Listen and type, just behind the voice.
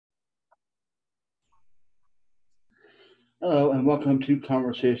Hello and welcome to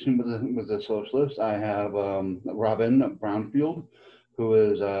Conversation with the Socialist. I have Robin Brownfield, who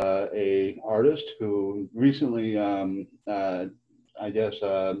is a artist who recently, I guess,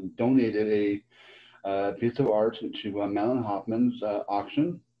 donated a piece of art to Malin Hoffman's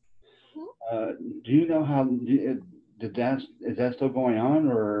auction. Mhm. Do you know how did that is that still going on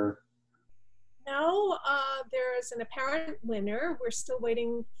or? No, there's an apparent winner. We're still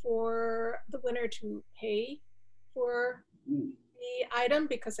waiting for the winner to pay for the item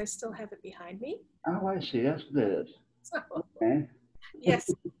because I still have it behind me. Oh, I see. Yes, it is. So, Okay. yes.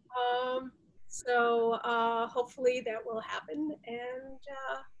 Um, so hopefully that will happen, and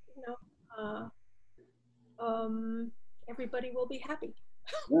you know, uh, um, everybody will be happy.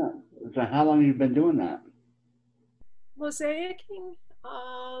 Yeah. So how long have you been doing that? Mosaicing.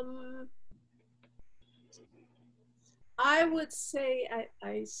 Um, I would say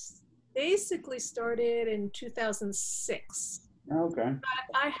basically started in 2006. Okay.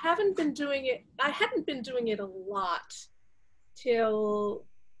 I haven't been doing it. I hadn't been doing it a lot till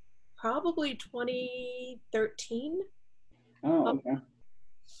probably 2013, Oh, okay.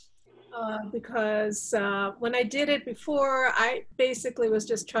 because when I did it before, I basically was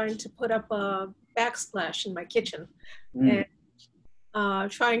just trying to put up a backsplash in my kitchen Mm.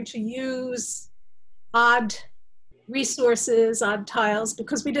 and trying to use odd resources, odd tiles,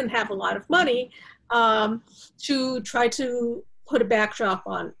 because we didn't have a lot of money, to try to put a backdrop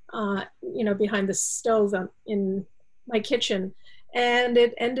on, behind the stove in my kitchen. And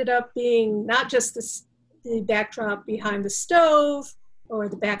it ended up being not just the backdrop behind the stove or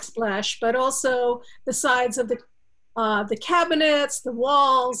the backsplash, but also the sides of the cabinets, the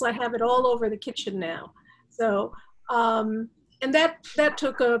walls. I have it all over the kitchen now. So, and that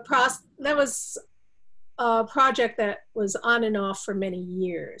took a process. That was a project that was on and off for many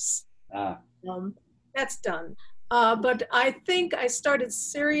years. Ah. Um, that's done. But I think I started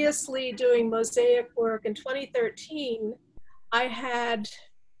seriously doing mosaic work in 2013. I had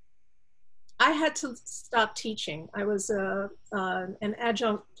I had to stop teaching. I was an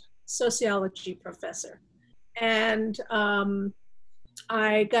adjunct sociology professor, and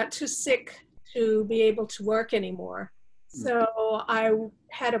I got too sick to be able to work anymore. Mm. So I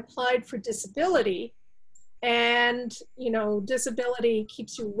had applied for disability, and disability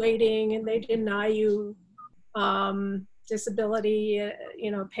keeps you waiting, and they deny you disability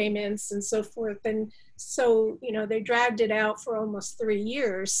payments and so forth. And so they dragged it out for almost 3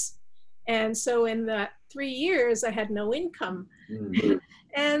 years, and so in that 3 years I had no income. Mm.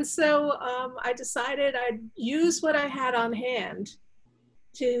 And so I decided I'd use what I had on hand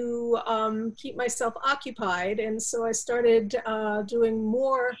to keep myself occupied, and so I started doing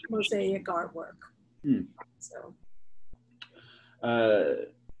more mosaic artwork. Mm. So Uh,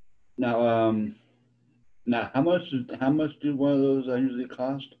 now, now, how much do one of those usually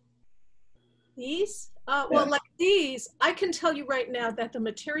cost? these, Yeah. well, like these, I can tell you right now that the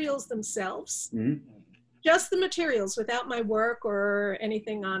materials themselves, Hmm. just the materials without my work or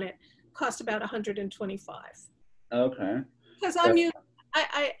anything on it, cost about 125. Okay. Because Uh,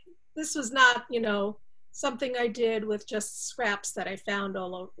 I this was not, something I did with just scraps that I found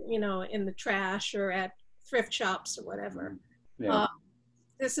all over, in the trash or at thrift shops or whatever. yeah. Uh,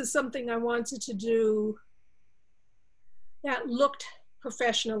 this is something I wanted to do that looked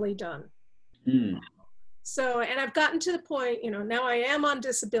professionally done. Hmm. So, and I've gotten to the point, now I am on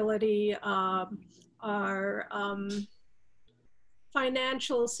disability. Our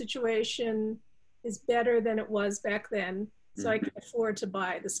financial situation is better than it was back then. So I Hmm. can afford to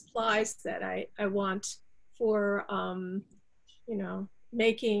buy the supplies that I want for,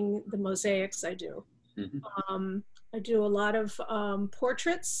 making the mosaics I do. Hmm. Um, I do a lot of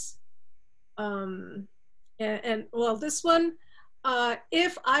portraits. Um, and well, this one,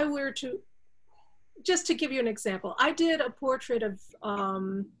 if I were to, just to give you an example, I did a portrait of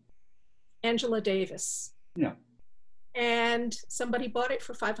Angela Davis, Yeah. and somebody bought it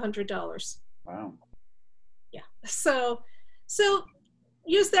for $500. Wow. Yeah. So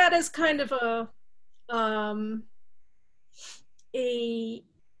use that as kind of a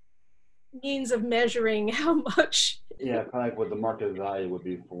means of measuring how much. Yeah, kind of like what the market value would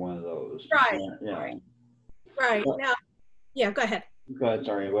be for one of those. Right. Yeah. Yeah. Right. Well, Now, yeah, go ahead. go ahead.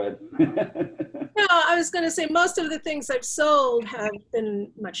 Sorry. Go ahead. No, I was going to say most of the things I've sold have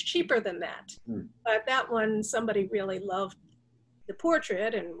been much cheaper than that. Hmm. But that one, somebody really loved the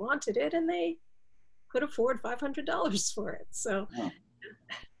portrait and wanted it, and they could afford $500 for it. So, Oh.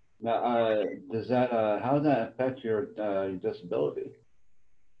 Now, does that how does that affect your disability?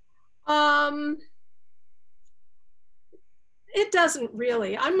 um, It doesn't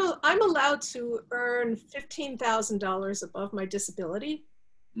really. I'm allowed to earn $15,000 above my disability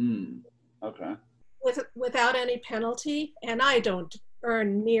Okay. without any penalty, and I don't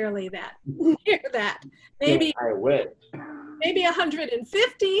earn nearly that. Near that. Maybe I wish. maybe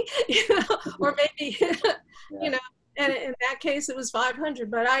 150, or maybe Yeah. and in that case it was 500,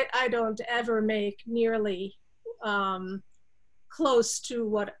 but I don't ever make nearly close to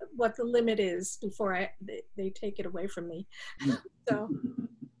what the limit is before they take it away from me. So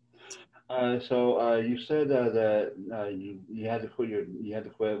So you said that you had to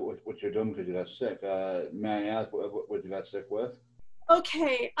quit what you're doing because you got sick. May I ask what you got sick with?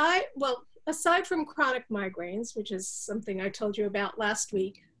 okay, well, aside from chronic migraines, which is something I told you about last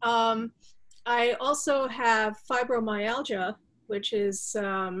week, I also have fibromyalgia, which is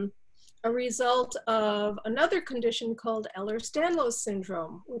a result of another condition called Ehlers-Danlos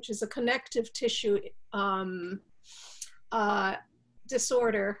syndrome, which is a connective tissue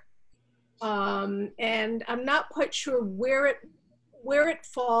disorder. And I'm not quite sure where it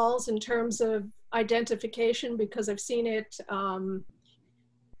falls in terms of identification, because I've seen it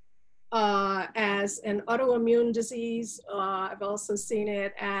as an autoimmune disease. I've also seen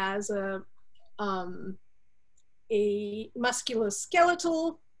it as a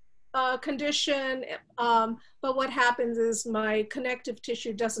musculoskeletal condition. But what happens is my connective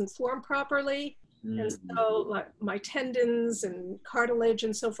tissue doesn't form properly. And so like, my tendons and cartilage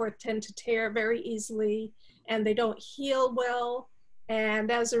and so forth tend to tear very easily, and they don't heal well.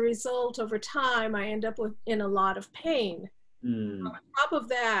 And as a result, over time, I end up in a lot of pain. On top of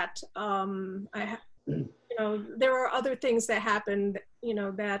that, there are other things that happen,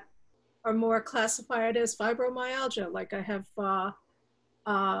 that are more classified as fibromyalgia. Like I have,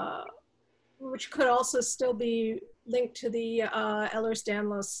 which could also still be linked to the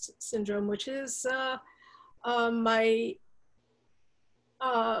Ehlers-Danlos syndrome, which is my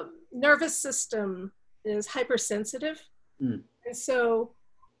nervous system is hypersensitive. And so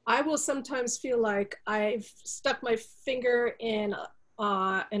I will sometimes feel like I've stuck my finger in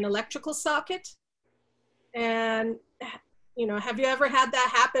an electrical socket. And, have you ever had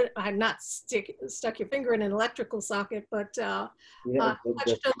that happen? I'm not stuck your finger in an electrical socket, but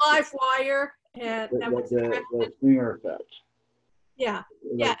touched a live wire. And the swinger effect. Yeah,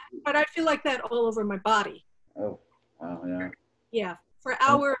 but I feel like that all over my body. Oh, wow, yeah. Yeah, for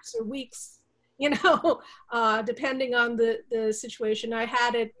hours or weeks, depending on the situation. I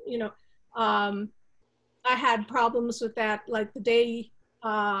had it, I had problems with that, like the day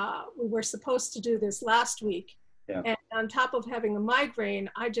we were supposed to do this last week. Yeah. And on top of having a migraine,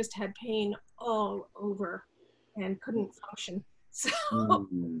 I just had pain all over and couldn't function. So,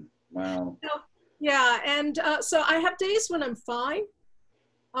 wow. Yeah, and so I have days when I'm fine.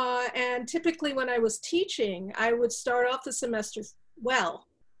 And typically when I was teaching, I would start off the semester well.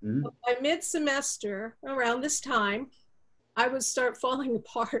 But by mid-semester, around this time, I would start falling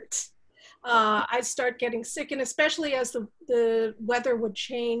apart. I'd start getting sick, and especially as the weather would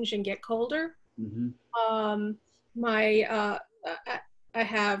change and get colder. I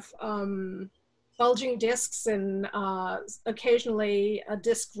have bulging discs, and occasionally a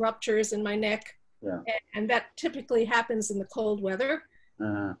disc ruptures in my neck. Yeah. And that typically happens in the cold weather.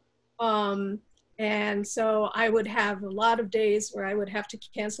 And so I would have a lot of days where I would have to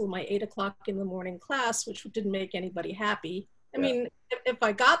cancel my 8 o'clock in the morning class, which didn't make anybody happy. I mean, if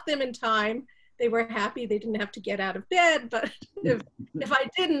I got them in time, they were happy. They didn't have to get out of bed. But if I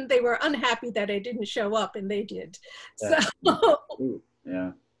didn't, they were unhappy that I didn't show up, and they did. So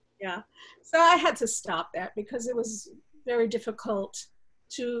yeah. So I had to stop that because it was very difficult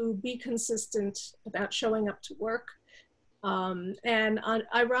to be consistent about showing up to work. And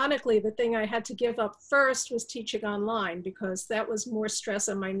ironically, the thing I had to give up first was teaching online, because that was more stress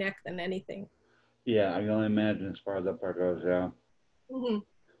on my neck than anything. Yeah, I can only imagine as far as that part goes. Yeah.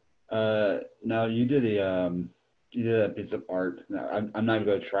 Now you did a piece of art. Now, I'm not even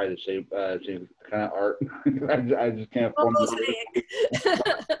going to try to say kind of art. I just can't form. I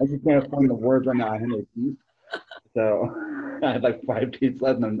just can't form the words right now. I had a piece, so I had like 5 pieces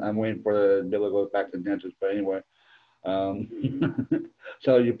left, and I'm waiting for the bill to go back to the dentist. But anyway.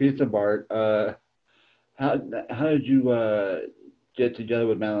 So your piece of art, how did you get together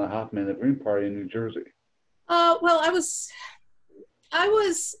with Madeline Hoffman at the Green Party in New Jersey? Well, I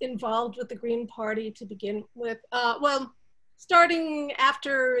was involved with the Green Party to begin with. Well, starting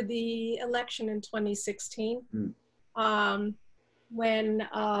after the election in 2016, when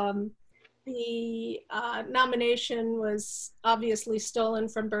the nomination was obviously stolen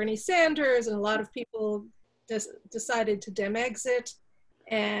from Bernie Sanders, and a lot of people decided to dem exit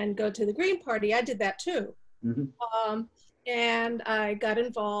and go to the Green Party. I did that too. and I got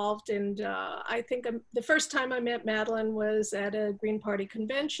involved. And I think the first time I met Madeline was at a Green Party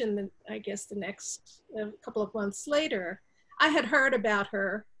convention. And I guess the next couple of months later, I had heard about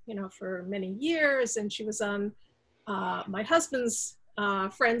her, for many years, and she was on my husband's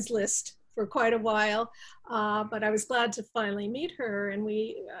friends list for quite a while. But I was glad to finally meet her, and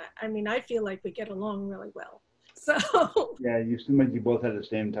I feel like we get along really well. So Yeah, you seem like you both had the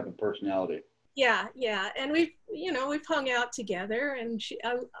same type of personality. yeah, and we've hung out together, and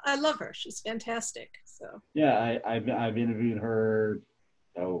I love her. She's fantastic. So Yeah, I've interviewed her.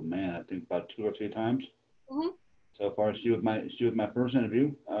 Oh man, I think about 2 or 3 times mhm. so far. She was my first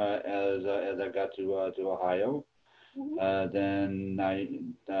interview as I got to Ohio. Mhm. Then I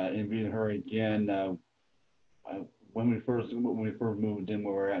interviewed her again when we first moved in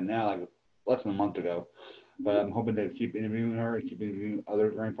where we're at now, like less than a month ago. But I'm hoping to keep interviewing her, keep interviewing other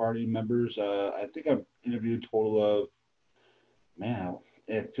Green Party members. I think I've interviewed a total of, man,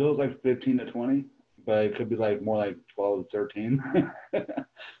 it feels like 15 to 20, but it could be like more like 12 to 13.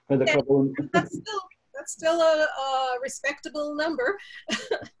 For the Yeah, couple. that's still a respectable number.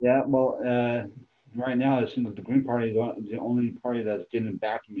 Yeah, well, right now it seems like the Green Party is the only party that's getting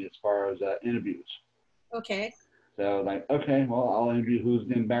back to me as far as interviews. Okay. So like, okay, well, I'll interview who's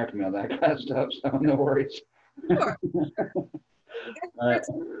getting back to me on that kind of stuff. So no worries. Sure. You got Uh,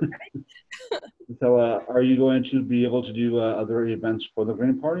 your so are you going to be able to do other events for the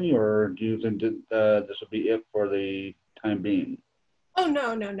Green Party, or do you think that this will be it for the time being? Oh,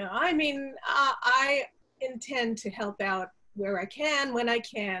 no, no, no. I intend to help out where I can, when I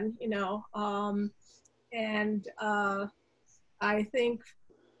can, and I think,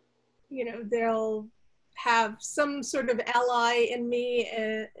 they'll have some sort of ally in me,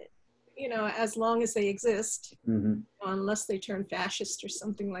 as long as they exist, Mm-hmm. unless they turn fascist or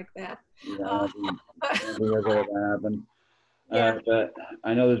something like that. Yeah, Uh, I don't think that's ever gonna happen. yeah, But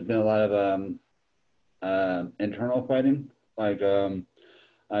I know there's been a lot of internal fighting. Like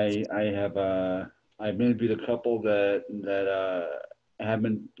I have I've interviewed a couple that have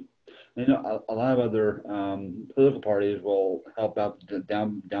been. A lot of other political parties will help out the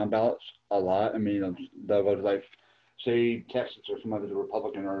down ballots a lot. I mean, they'll go to like, say Texas or some other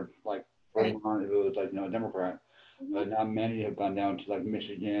Republican or like right. Vermont if it was like Democrat. Mhm. But now many have gone down to like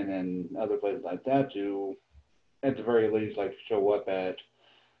Michigan and other places like that to, at the very least, like show up at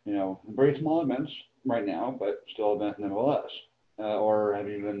very small events right now, but still events nevertheless. Or have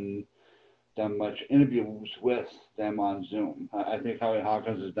even done much interviews with them on Zoom. I think Howie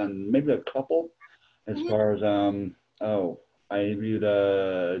Hawkins has done maybe a couple as Mhm. far as I interviewed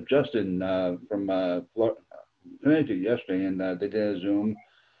Justin from Connecticut yesterday, and they did a Zoom.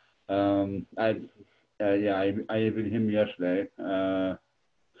 I yeah, I interviewed him yesterday.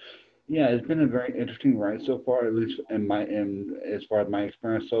 Yeah, it's been a very interesting ride so far, at least in as far as my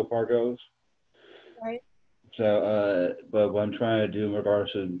experience so far goes. Right. So, but what I'm trying to do in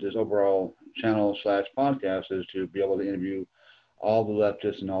regards to this overall channel slash podcast is to be able to interview all the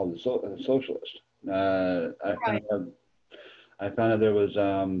leftists and all the socialists. Right. I found out there was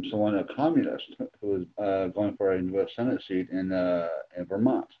someone, a communist, who was going for a U.S. Senate seat in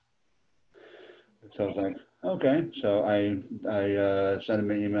Vermont. So I was like, okay. So I sent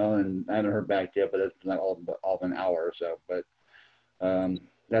him an email, and I haven't heard back yet, but it's been like all of an hour or so. But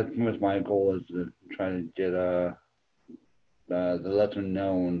that's pretty much my goal, is to try to get the lesser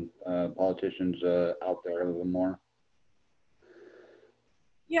known politicians out there a little more.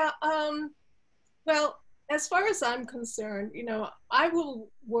 Yeah. Well, as far as I'm concerned, I will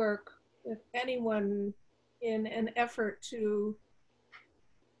work with anyone in an effort to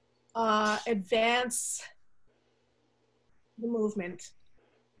advance the movement.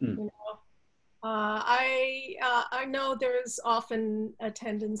 Hmm. You know, I know there's often a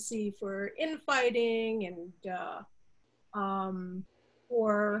tendency for infighting and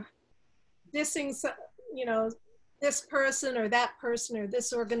or dissing, you know, this person or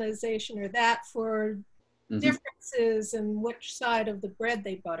this organization or that for Mm-hmm. differences in which side of the bread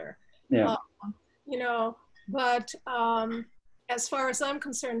they butter. Yeah. Uh, you know, but as far as I'm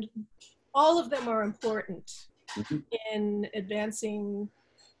concerned, all of them are important Mm-hmm. in advancing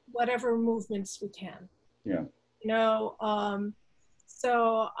whatever movements we can. Yeah. You know,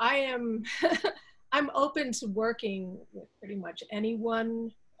 so I am I'm open to working with pretty much anyone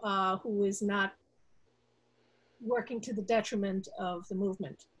who is not working to the detriment of the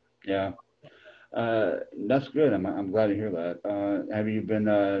movement. Yeah. That's good. I'm glad to hear that. Have you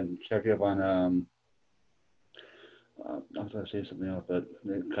been checking up on I was going to say something else, but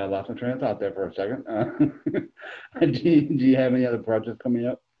kind of lost my train of thought there for a second. Do you have any other projects coming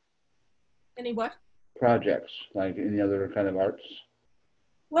up? Any what? projects, like any other kind of arts?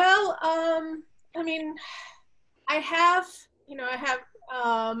 Well, I mean, I have, I have,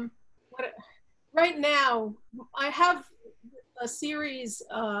 what, right now, I have a series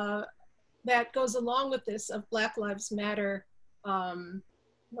that goes along with this of Black Lives Matter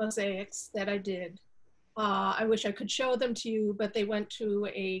mosaics that I did. I wish I could show them to you, but they went to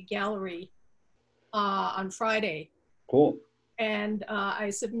a gallery on Friday. Cool. And I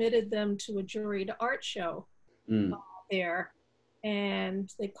submitted them to a juried art show there.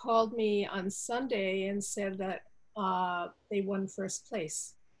 And they called me on Sunday and said that they won first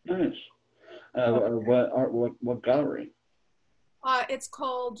place. Nice. What art? What gallery? It's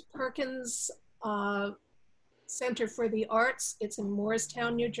called Perkins Center for the Arts. It's in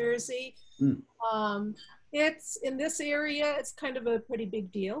Morristown, New Jersey. It's in this area. It's kind of a pretty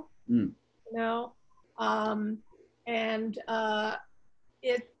big deal, you know. And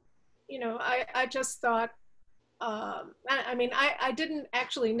it, I just thought. I mean, I didn't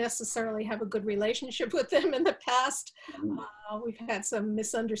actually necessarily have a good relationship with them in the past. We've had some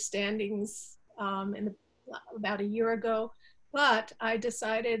misunderstandings about a year ago, but I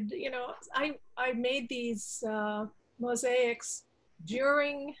decided, I made these mosaics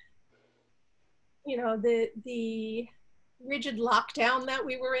during, the rigid lockdown that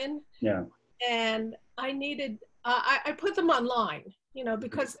we were in. Yeah. And I needed, I put them online,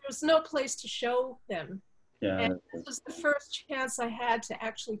 because there's no place to show them. Yeah. And this was the first chance I had to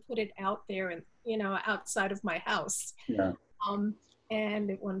actually put it out there and, outside of my house. Yeah. And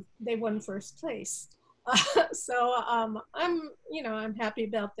they won first place. So I'm happy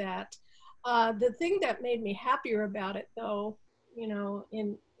about that. The thing that made me happier about it though,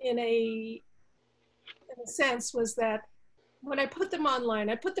 in a sense was that when I put them online,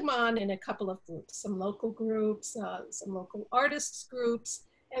 I put them on in a couple of groups, some local groups, some local artists groups,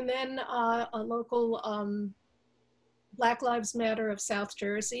 and then a local Black Lives Matter of South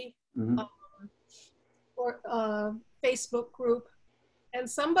Jersey or Facebook group. And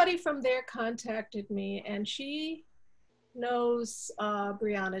somebody from there contacted me, and she knows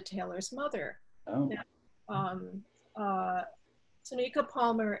Breonna Taylor's mother. Oh. Now, Tamika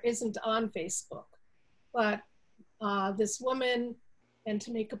Palmer isn't on Facebook, but this woman and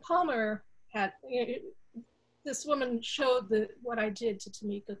Tamika Palmer had, this woman showed what I did to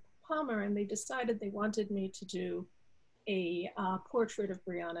Tamika Palmer, and they decided they wanted me to do a portrait of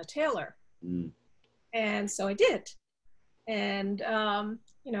Breonna Taylor. And so I did. And,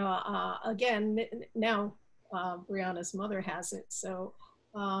 again, now Breonna's mother has it. So,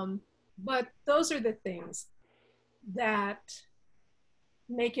 but those are the things that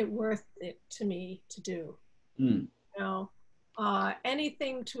make it worth it to me to do.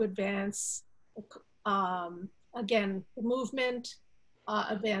 Anything to advance, again, the movement,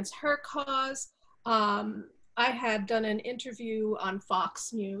 advance her cause. I had done an interview on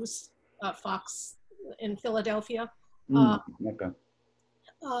Fox News, Fox in Philadelphia,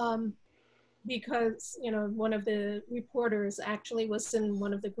 because one of the reporters actually was in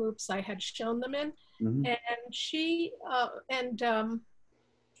one of the groups I had shown them in, and she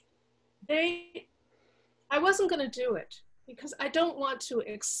I wasn't going to do it because I don't want to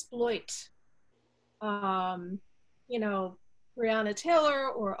exploit, Breonna Taylor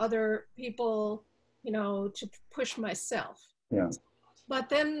or other people, to push myself. Yeah. But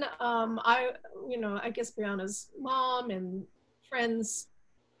then I guess Breonna's mom and friends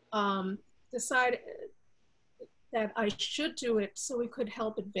decided that I should do it so we could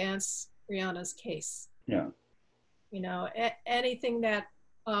help advance Breonna's case. Yeah. Anything that,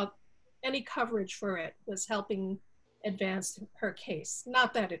 any coverage for it was helping advance her case.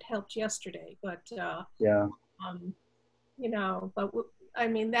 Not that it helped yesterday, but yeah. But I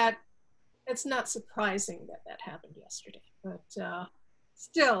mean that it's not surprising that happened yesterday. But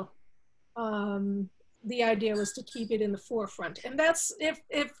still, the idea was to keep it in the forefront, and that's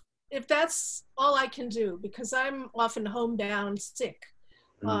if that's all I can do, because I'm often homebound sick.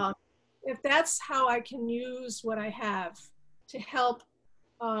 If that's how I can use what I have to help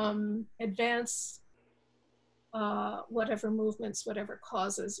advance whatever movements, whatever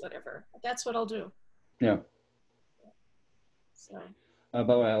causes, whatever, that's what I'll do. Yeah. So. By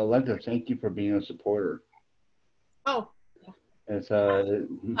the way, I would like to thank you for being a supporter. Oh. It's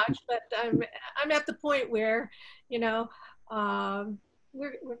much, but I'm at the point where,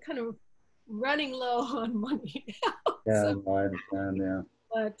 we're kind of running low on money now. Yeah, So, I understand. Yeah.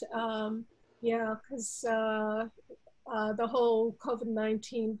 But yeah, because the whole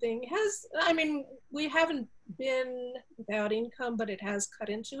COVID-19 thing has, I mean, we haven't been without income, but it has cut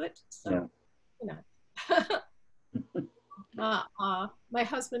into it. So, yeah. my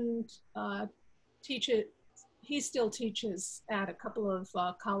husband he still teaches at a couple of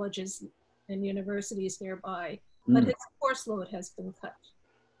colleges and universities nearby, but his course load has been cut.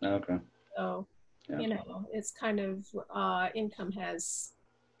 Okay. So, Yeah. you know, it's kind of, income has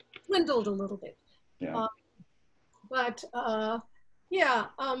dwindled a little bit. Yeah. But yeah,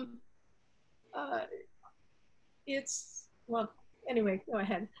 it's, well, anyway, go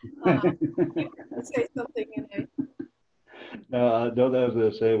ahead. You say something and No, what I was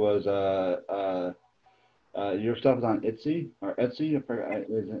gonna say was your stuff is on Etsy or Etsy.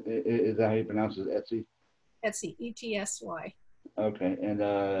 Is that how you pronounce it? Etsy. Etsy, ETSY. Okay, and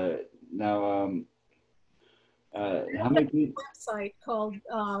now I how have many a people? website called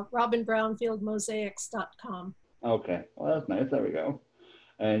robinbrownfieldmosaics.com. Okay, well that's nice. There we go.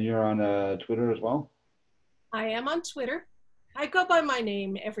 And you're on Twitter as well. I am on Twitter. I go by my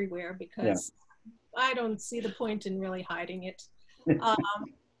name everywhere Yeah. because I don't see the point in really hiding it.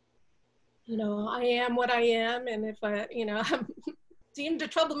 You know, I am what I am, and if I, you know, I'm deemed a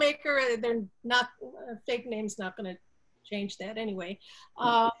troublemaker, they're not, fake name's not going to change that anyway.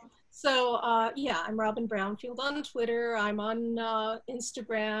 Yeah, I'm Robin Brownfield on Twitter. I'm on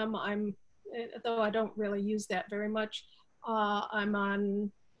Instagram. Though I don't really use that very much. I'm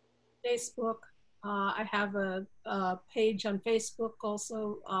on Facebook. I have a page on Facebook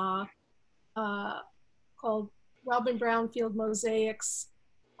also called Robin Brownfield Mosaics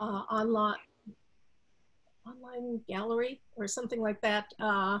online gallery or something like that.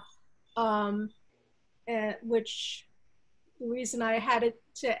 Which the reason I had it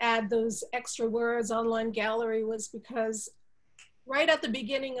to add those extra words, online gallery, was because right at the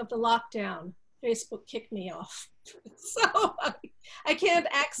beginning of the lockdown, Facebook kicked me off. So I can't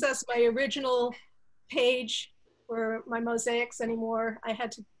access my original page for my mosaics anymore. I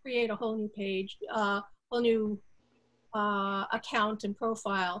had to create a whole new page, whole new account and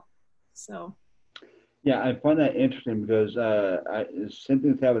profile. So. Yeah, I find that interesting because same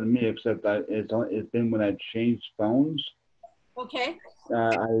thing's happened to me, except that it's been when I changed phones. Okay.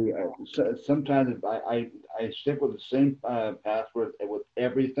 Sometimes if I stick with the same password with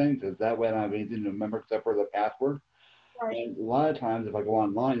everything, because that way I don't have anything to remember except for the password. Right. And a lot of times if I go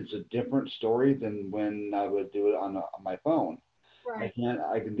online, it's a different story than when I would do it on my phone. Right.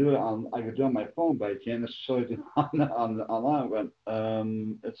 I can do it on my phone, but I can't necessarily do it online. But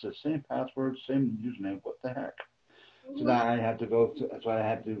it's the same password, same username. What the heck? So now I have to so I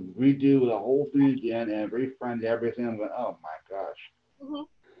have to redo the whole thing again and refriend everything. I'm going, oh my gosh.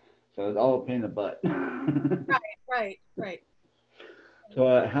 So it's all a pain in the butt. Right.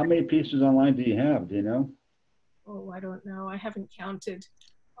 So how many pieces online do you have? Do you know? Oh, I don't know. I haven't counted.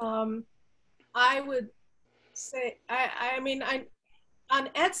 I would say, I mean, on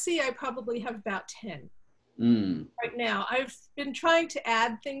Etsy, I probably have about 10 right now. I've been trying to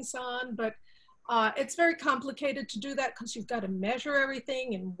add things on, but it's very complicated to do that because you've got to measure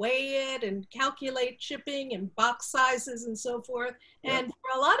everything and weigh it and calculate shipping and box sizes and so forth. Yeah. And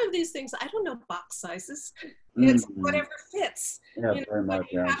for a lot of these things, I don't know box sizes. It's whatever fits. Yeah, you know, very much,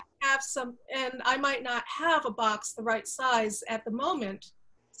 yeah. Have to have some, and I might not have a box the right size at the moment.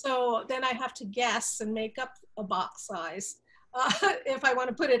 So then I have to guess and make up a box size if I want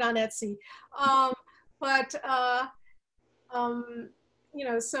to put it on Etsy. You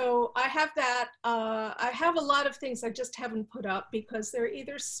know, so I have that. I have a lot of things I just haven't put up because they're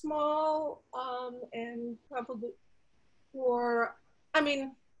either small and probably, or I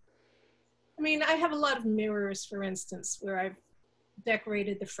mean, I have a lot of mirrors, for instance, where I've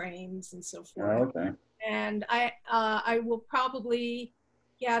decorated the frames and so forth. Oh, okay. And I will probably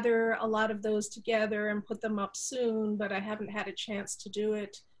gather a lot of those together and put them up soon, but I haven't had a chance to do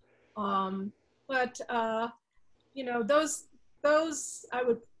it. You know, those I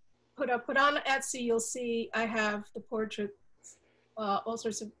would put up. But on Etsy, you'll see I have the portraits, all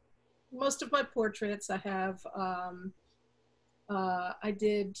sorts of, most of my portraits I have. I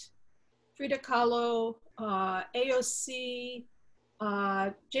did Frida Kahlo, AOC,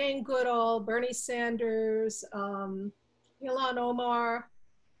 Jane Goodall, Bernie Sanders, Ilhan Omar.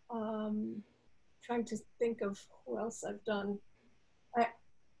 Trying to think of who else I've done. I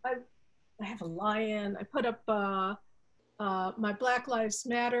have a lion. I put up my Black Lives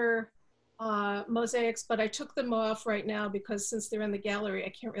Matter mosaics, but I took them off right now because since they're in the gallery, I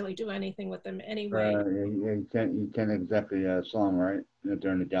can't really do anything with them anyway. You can't exactly sell them, right?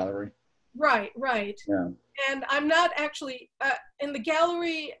 They're in the gallery. Right. Yeah. And I'm not actually in the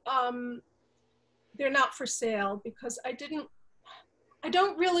gallery. They're not for sale because I don't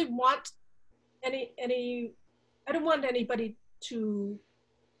really want I don't want anybody to.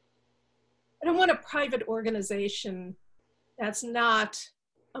 I don't want a private organization that's not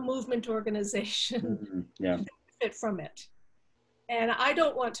a movement organization Yeah. benefit from it. And I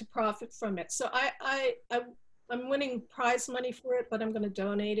don't want to profit from it. So I'm winning prize money for it, but I'm going to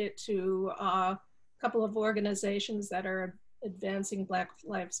donate it to a couple of organizations that are advancing Black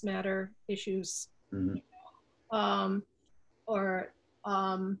Lives Matter issues. Mm-hmm. Um, or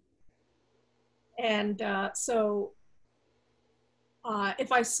and so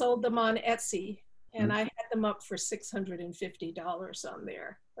if I sold them on Etsy, and I had them up for $650 on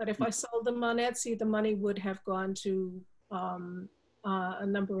there, but if I sold them on Etsy, the money would have gone to a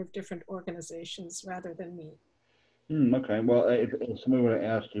number of different organizations rather than me. Okay. Well, if somebody were to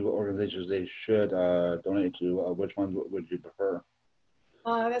ask you what organizations they should donate to, which ones would you prefer?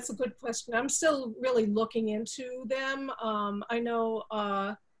 That's a good question. I'm still really looking into them. I know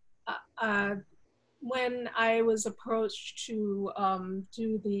when I was approached to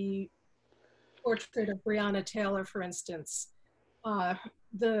do the portrait of Breonna Taylor, for instance,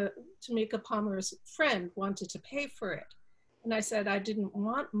 the Tamika Palmer's friend wanted to pay for it. And I said I didn't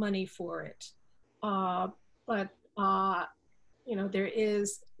want money for it. But, you know,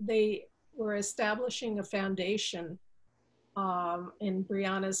 they were establishing a foundation in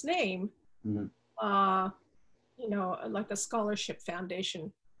Breonna's name, Mm-hmm. you know, like a scholarship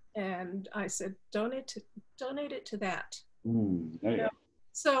foundation. And I said, donate it to that. There you go.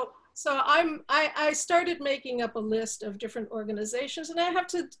 So I started making up a list of different organizations, and I have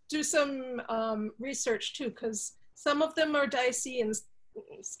to do some research too, because some of them are dicey and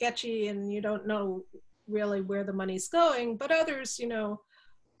sketchy, and you don't know really where the money's going. But others, you know,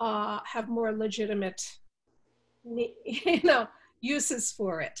 have more legitimate, you know, uses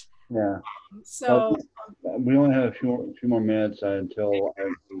for it. Yeah. So We only have a few more minutes until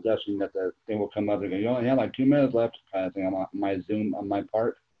I'm guessing that the thing will come up again. You only have like 2 minutes left, kind of thing on my Zoom on my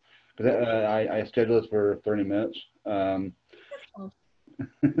part. Because I scheduled this for 30 minutes.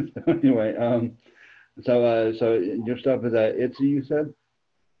 Anyway, so your stuff is at Etsy, you said?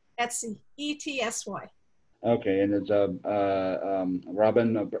 Etsy, ETSY. Okay, and it's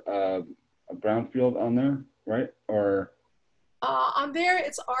Robin Brownfield on there, right? Or On there,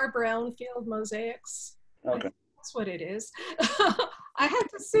 it's R. Brownfield Mosaics. okay, That's what it is. I have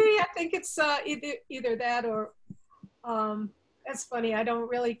to see. I think it's either that or. That's funny. I don't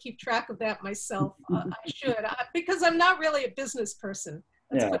really keep track of that myself. I should, because I'm not really a business person.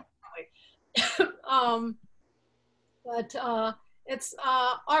 Let's put it that way. But it's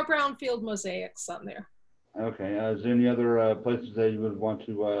R. Brownfield Mosaics on there. Okay. Is there any other places that you would want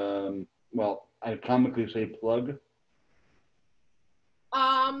to, well, I comically say plug?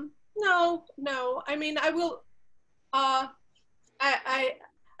 No. I mean, I will. I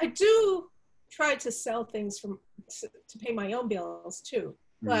do try to sell things to pay my own bills too,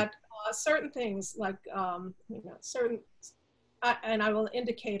 but certain things like you know, certain, and I will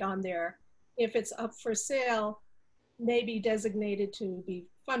indicate on there if it's up for sale, may be designated to be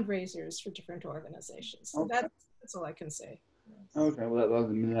fundraisers for different organizations. So Okay. that's all I can say. Okay, well, I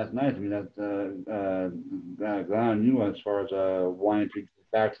mean, that's nice. I mean, that's glad on you as far as wanting to give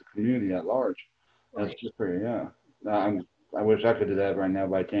back to the community at large. That's Right. just pretty, yeah. I wish I could do that right now,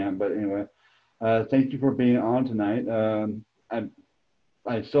 but I can't. But anyway, thank you for being on tonight.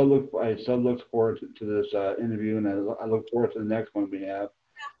 I still look forward to this interview, and I look forward to the next one we have.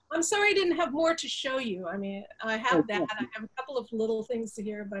 I'm sorry I didn't have more to show you. I mean, I have that. I have a couple of little things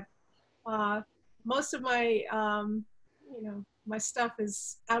here, but most of my, you know, my stuff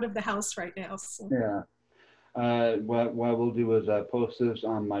is out of the house right now. So. Yeah. What we'll do is post this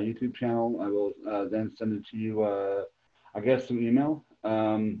on my YouTube channel. I will then send it to you, I guess, through email.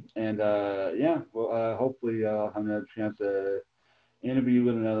 And yeah, well, hopefully I'll have another chance to interview you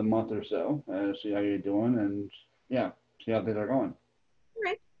in another month or so, see how you're doing, and yeah, see how things are going. All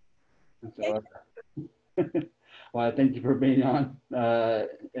right. So, well, I thank you for being on.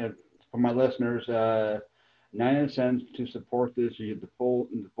 And for my listeners, 99 cents to support this. You get the full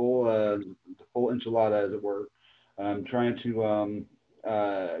enchilada, as it were. I'm trying to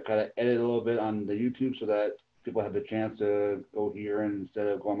kind of edit a little bit on the YouTube so that people have the chance to go here instead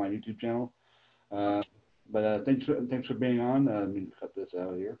of go on my YouTube channel. But thanks for being on. Let me cut this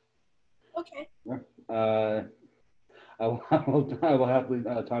out here. Okay. I will happily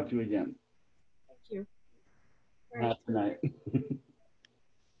talk to you again. Thank you. Good night.